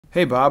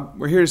Hey Bob,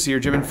 we're here to see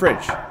your gym and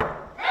fridge.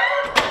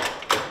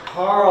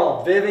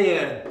 Carl,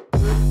 Vivian.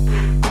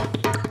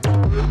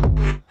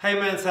 Hey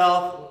Men's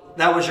Health,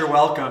 that was your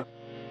welcome.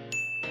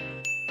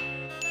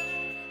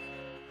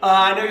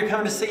 I know you're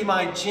coming to see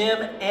my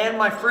gym and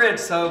my fridge,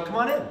 so come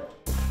on in.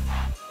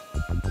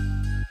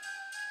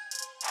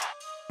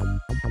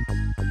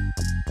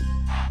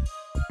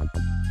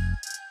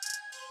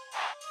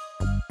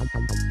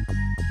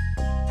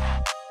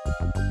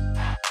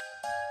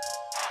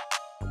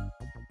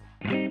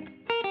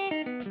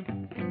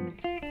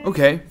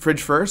 Okay,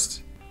 fridge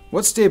first.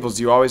 What staples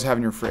do you always have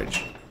in your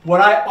fridge?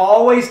 What I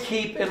always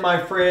keep in my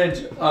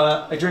fridge,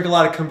 I drink a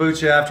lot of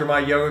kombucha after my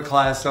yoga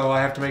class, so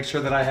I have to make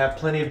sure that I have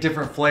plenty of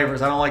different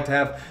flavors. I don't like to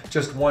have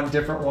just one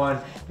different one.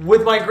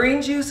 With my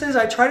green juices,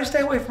 I try to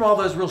stay away from all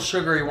those real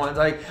sugary ones.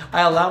 I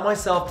allow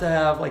myself to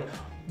have like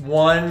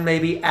one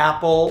maybe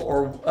apple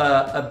or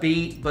a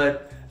beet,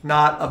 but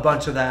not a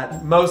bunch of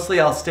that. Mostly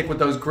I'll stick with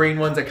those green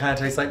ones that kind of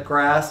taste like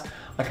grass.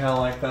 I kind of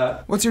like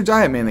that. What's your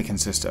diet mainly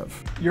consist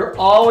of? You're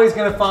always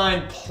gonna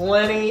find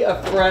plenty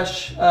of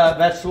fresh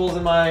vegetables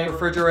in my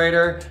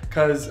refrigerator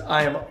because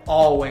I am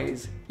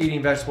always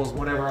eating vegetables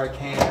whenever I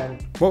can.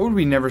 What would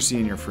we never see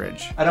in your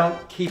fridge? I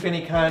don't keep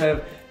any kind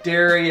of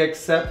dairy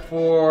except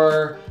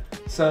for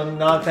some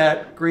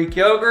non-fat Greek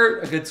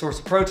yogurt, a good source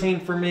of protein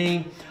for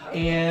me,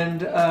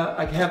 and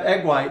I can have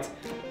egg whites.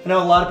 I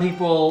know a lot of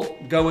people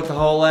go with the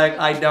whole egg.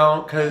 I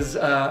don't because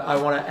I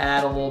want to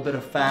add a little bit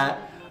of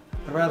fat.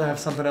 I'd rather have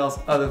something else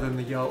other than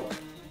the yolk.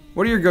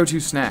 What are your go-to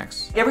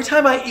snacks? Every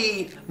time I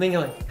eat, I'm thinking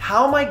like,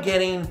 how am I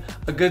getting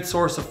a good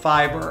source of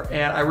fiber?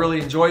 And I really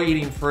enjoy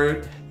eating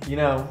fruit. You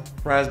know,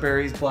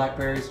 raspberries,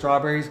 blackberries,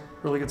 strawberries,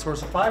 really good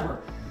source of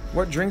fiber.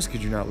 What drinks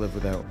could you not live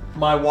without?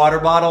 My water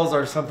bottles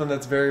are something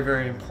that's very,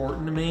 very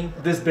important to me.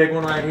 This big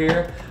one right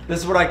here, this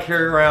is what I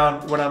carry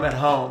around when I'm at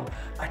home.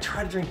 I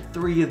try to drink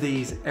 3 of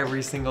these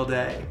every single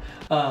day.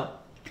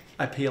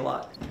 I pee a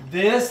lot.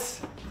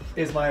 This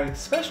is my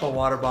special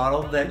water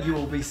bottle that you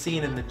will be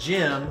seeing in the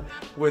gym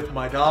with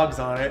my dogs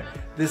on it.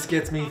 This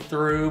gets me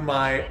through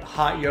my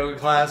hot yoga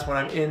class when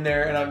I'm in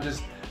there and I'm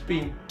just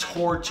being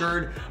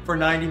tortured for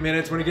 90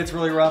 minutes. When it gets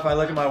really rough, I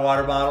look at my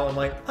water bottle and I'm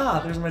like,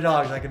 there's my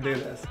dogs, I can do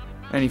this.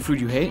 Any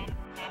food you hate?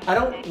 I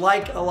don't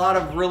like a lot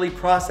of really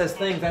processed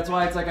things. That's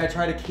why it's like I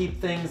try to keep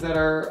things that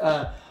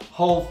are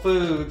whole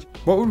foods.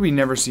 What would we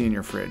never see in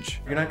your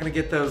fridge? You're not gonna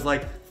get those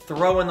like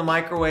throw in the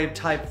microwave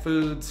type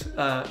foods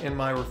in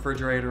my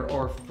refrigerator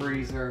or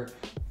freezer.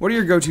 What are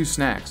your go-to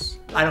snacks?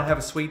 I don't have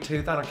a sweet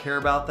tooth, I don't care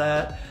about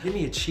that. Give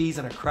me a cheese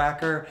and a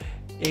cracker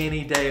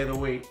any day of the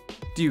week.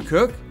 Do you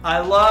cook? I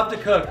love to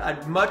cook.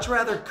 I'd much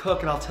rather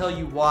cook, and I'll tell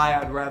you why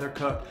I'd rather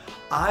cook.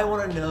 I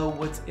wanna know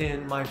what's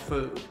in my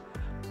food.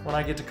 When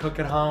I get to cook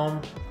at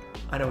home,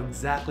 I know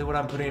exactly what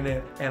I'm putting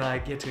in, and I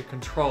get to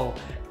control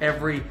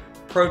every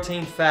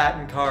protein, fat,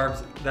 and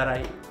carbs that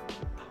I eat.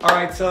 All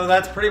right, so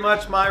that's pretty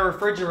much my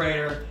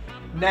refrigerator.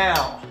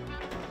 Now,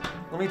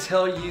 let me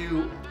tell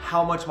you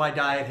how much my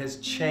diet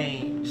has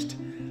changed.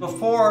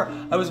 Before,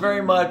 I was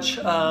very much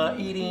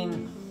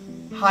eating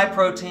high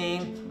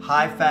protein,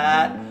 high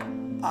fat.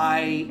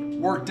 I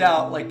worked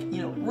out like,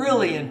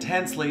 really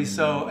intensely,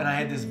 and I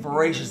had this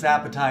voracious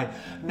appetite.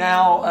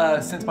 Now,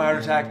 since my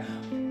heart attack,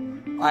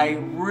 I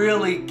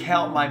really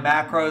count my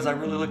macros. I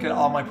really look at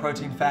all my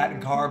protein, fat,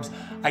 and carbs.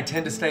 I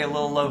tend to stay a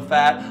little low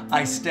fat.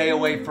 I stay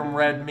away from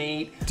red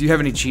meat. Do you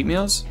have any cheat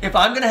meals? If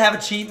I'm gonna have a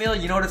cheat meal,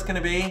 you know what it's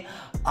gonna be?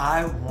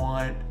 I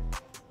want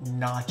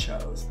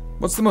nachos.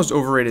 What's the most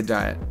overrated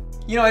diet?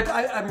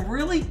 I'm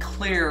really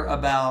clear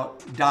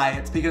about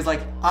diets because like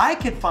I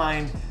could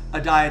find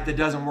a diet that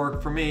doesn't work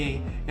for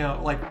me.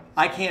 Like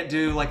I can't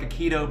do like a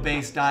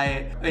keto-based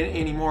diet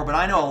anymore, but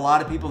I know a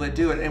lot of people that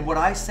do it. And what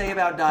I say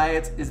about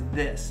diets is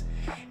this.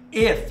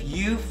 If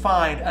you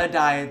find a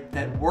diet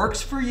that works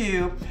for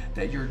you,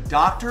 that your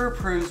doctor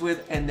approves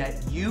with, and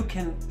that you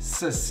can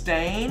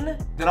sustain,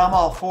 then I'm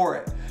all for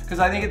it. Because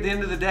I think at the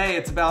end of the day,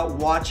 it's about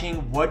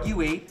watching what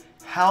you eat,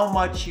 how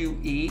much you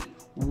eat,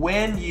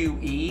 when you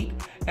eat,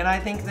 and I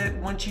think that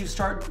once you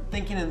start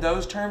thinking in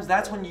those terms,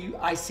 that's when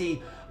I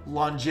see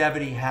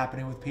longevity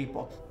happening with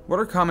people. What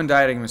are common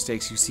dieting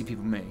mistakes you see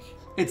people make?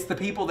 It's the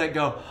people that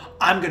go,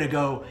 I'm gonna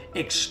go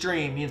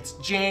extreme. It's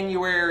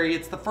January,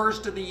 it's the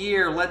first of the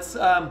year. Let's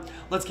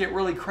get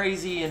really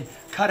crazy and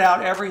cut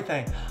out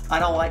everything. I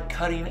don't like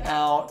cutting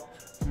out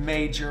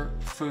major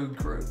food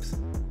groups.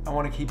 I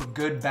want to keep a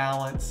good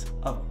balance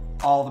of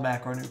all the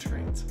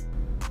macronutrients.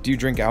 Do you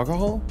drink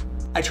alcohol?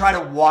 I try to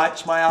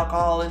watch my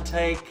alcohol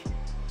intake.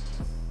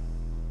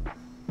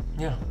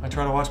 Yeah, I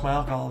try to watch my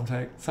alcohol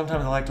intake.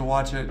 Sometimes I like to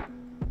watch it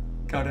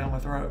go down my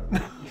throat.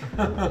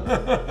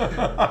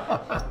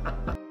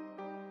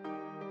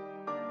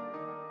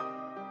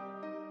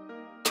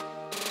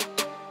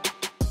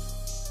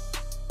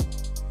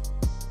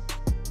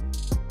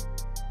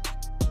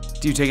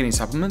 Do you take any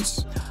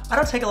supplements? I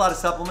don't take a lot of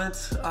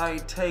supplements.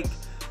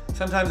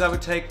 Sometimes I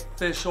would take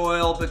fish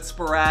oil, but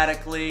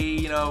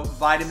sporadically,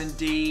 vitamin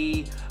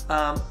D,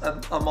 a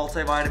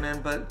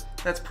multivitamin, but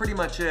that's pretty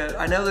much it.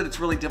 I know that it's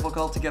really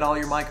difficult to get all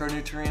your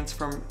micronutrients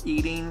from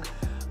eating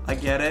I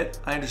get it.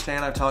 I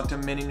understand. I've talked to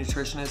many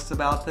nutritionists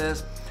about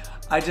this.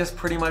 I just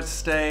pretty much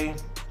stay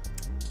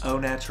au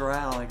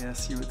naturel, I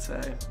guess you would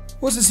say.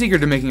 What's the secret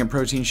to making a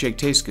protein shake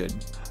taste good?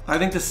 I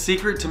think the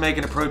secret to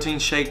making a protein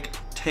shake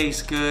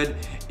taste good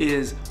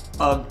is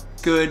a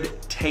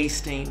good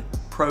tasting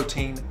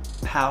protein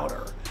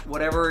powder.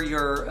 Whatever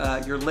your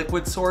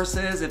liquid source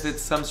is, if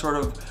it's some sort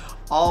of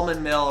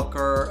almond milk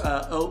or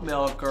oat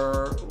milk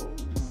or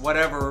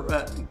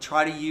whatever,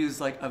 try to use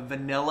like a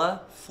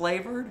vanilla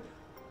flavored,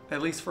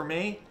 at least for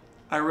me.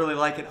 I really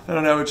like it. I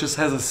don't know, it just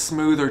has a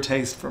smoother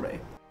taste for me.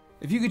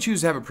 If you could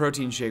choose to have a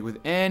protein shake with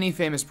any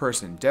famous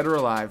person, dead or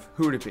alive,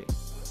 who would it be?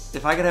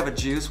 If I could have a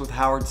juice with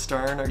Howard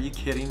Stern, are you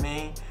kidding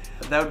me?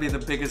 That would be the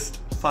biggest,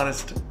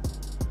 funnest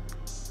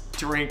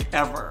drink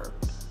ever.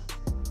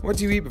 What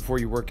do you eat before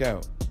you work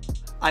out?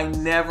 I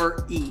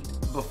never eat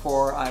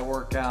before I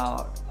work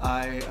out.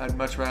 I'd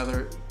much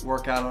rather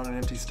work out on an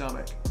empty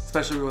stomach,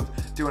 especially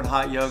with doing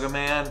hot yoga,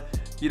 man.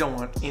 You don't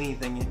want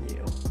anything in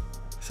you.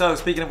 So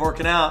speaking of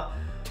working out,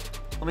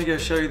 let me go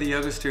show you the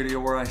yoga studio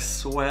where I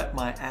sweat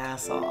my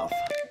ass off.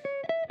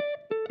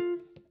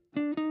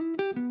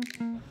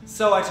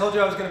 So I told you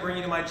I was gonna bring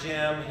you to my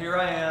gym. Here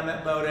I am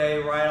at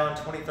Bode, right on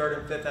 23rd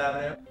and 5th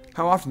Avenue.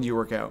 How often do you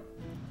work out?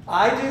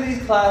 I do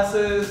these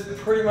classes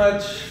pretty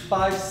much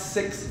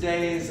 5-6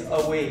 days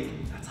a week.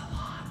 That's a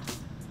lot.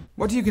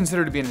 What do you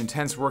consider to be an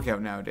intense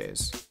workout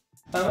nowadays?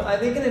 I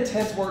think an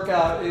intense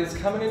workout is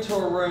coming into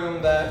a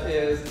room that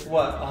is,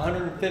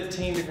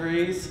 115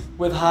 degrees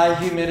with high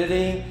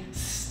humidity,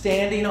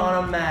 standing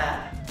on a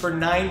mat for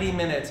 90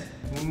 minutes,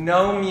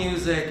 no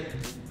music,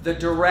 the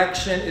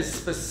direction is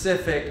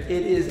specific.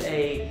 It is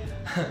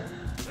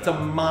it's a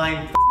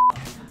mind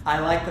f***. I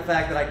like the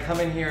fact that I come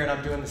in here and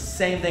I'm doing the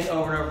same thing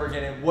over and over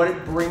again and what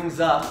it brings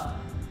up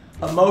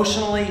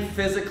emotionally,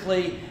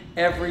 physically,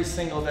 every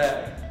single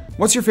day.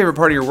 What's your favorite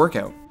part of your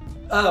workout?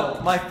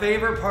 Oh, my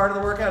favorite part of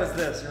the workout is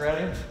this. You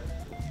ready?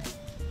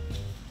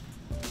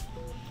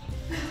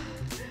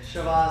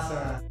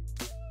 Shavasana.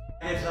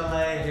 I get to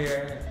lay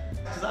here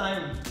because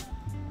I'm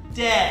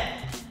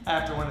dead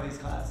after one of these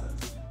classes.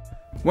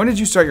 When did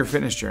you start your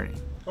fitness journey?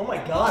 Oh my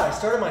God, I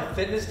started my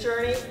fitness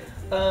journey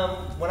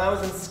when I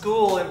was in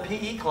school in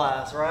PE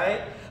class,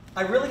 right?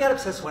 I really got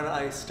obsessed when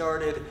I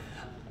started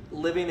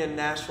living in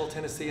Nashville,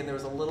 Tennessee, and there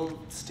was a little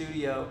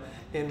studio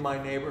in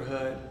my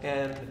neighborhood,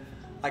 and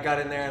I got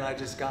in there and I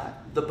just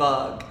got the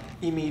bug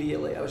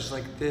immediately. I was just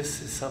like,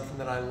 this is something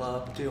that I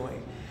love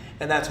doing.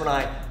 And that's when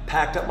I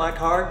packed up my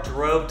car,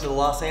 drove to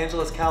Los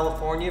Angeles,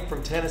 California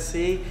from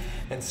Tennessee,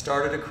 and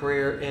started a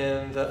career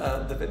in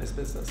the fitness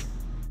business.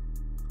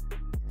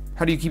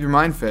 How do you keep your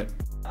mind fit?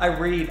 I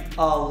read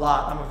a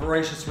lot. I'm a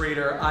voracious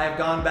reader. I have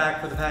gone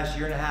back for the past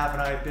year and a half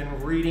and I've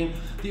been reading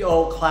the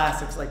old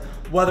classics like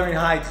Wuthering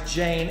Heights,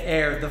 Jane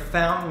Eyre, The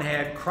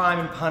Fountainhead, Crime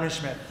and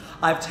Punishment.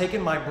 I've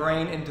taken my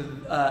brain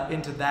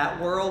into that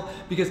world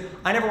because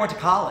I never went to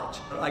college.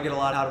 I get a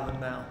lot out of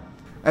them now.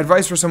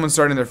 Advice for someone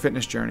starting their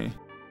fitness journey.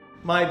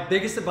 My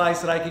biggest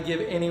advice that I could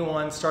give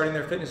anyone starting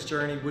their fitness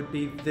journey would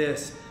be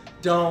this.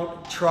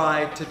 Don't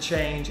try to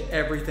change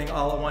everything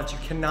all at once. You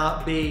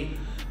cannot be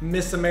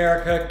Miss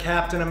America,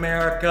 Captain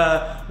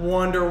America,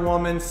 Wonder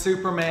Woman,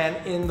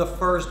 Superman in the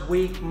first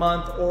week,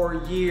 month,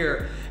 or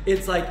year.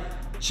 It's like,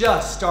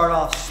 just start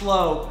off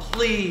slow,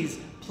 please,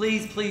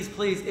 please, please,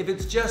 please. If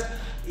it's just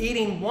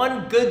eating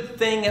one good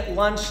thing at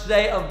lunch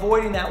today,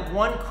 avoiding that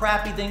one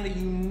crappy thing that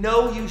you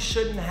know you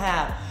shouldn't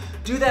have,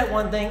 do that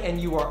one thing and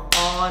you are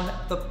on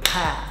the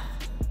path.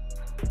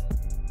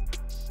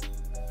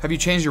 Have you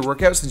changed your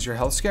workout since your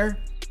health scare?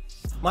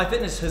 My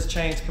fitness has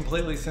changed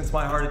completely since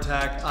my heart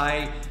attack.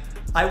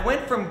 I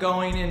went from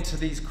going into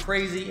these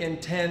crazy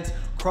intense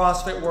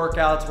CrossFit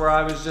workouts where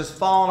I was just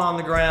falling on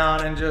the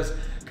ground and just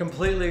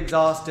completely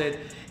exhausted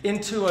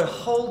into a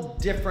whole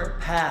different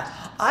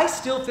path. I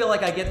still feel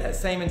like I get that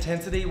same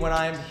intensity when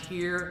I'm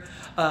here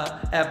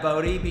at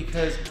Bode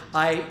because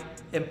I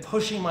am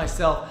pushing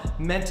myself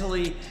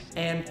mentally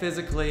and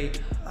physically.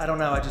 I don't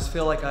know, I just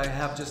feel like I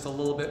have just a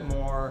little bit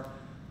more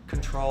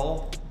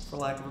control, for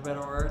lack of a better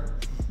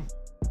word.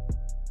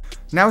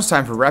 Now it's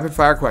time for rapid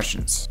fire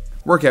questions.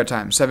 Workout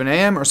time, 7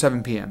 a.m. or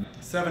 7 p.m.?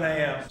 7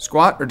 a.m.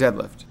 Squat or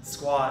deadlift?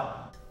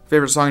 Squat.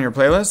 Favorite song in your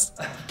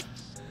playlist?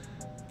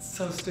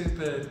 So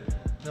stupid.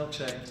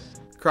 Milkshake.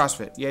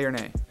 CrossFit, yay or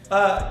nay?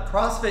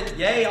 CrossFit,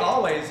 yay,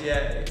 always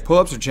yay.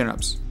 Pull-ups or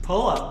chin-ups?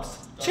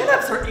 Pull-ups.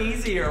 Chin-ups are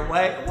easier,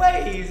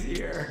 way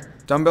easier.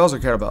 Dumbbells or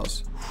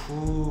kettlebells?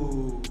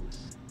 Ooh.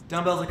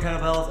 Dumbbells or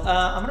kettlebells?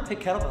 I'm gonna pick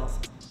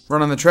kettlebells.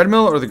 Run on the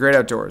treadmill or the great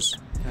outdoors?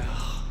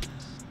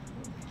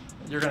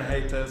 You're gonna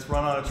hate this.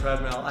 Run on a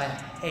treadmill. I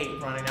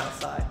hate running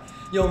outside.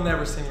 You'll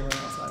never see me run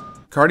outside.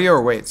 Cardio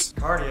or weights?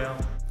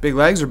 Cardio. Big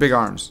legs or big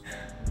arms?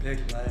 Big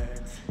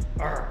legs.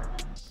 Arr.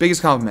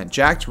 Biggest compliment,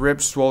 jacked,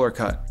 ripped, swole, or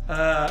cut?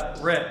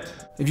 Ripped.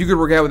 If you could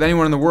work out with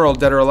anyone in the world,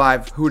 dead or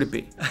alive, who would it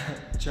be?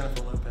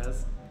 Jennifer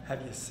Lopez.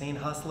 Have you seen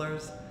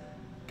Hustlers?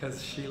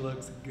 Because she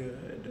looks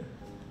good.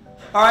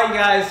 All right, you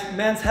guys,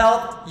 men's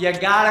health, you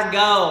gotta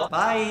go.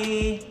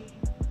 Bye.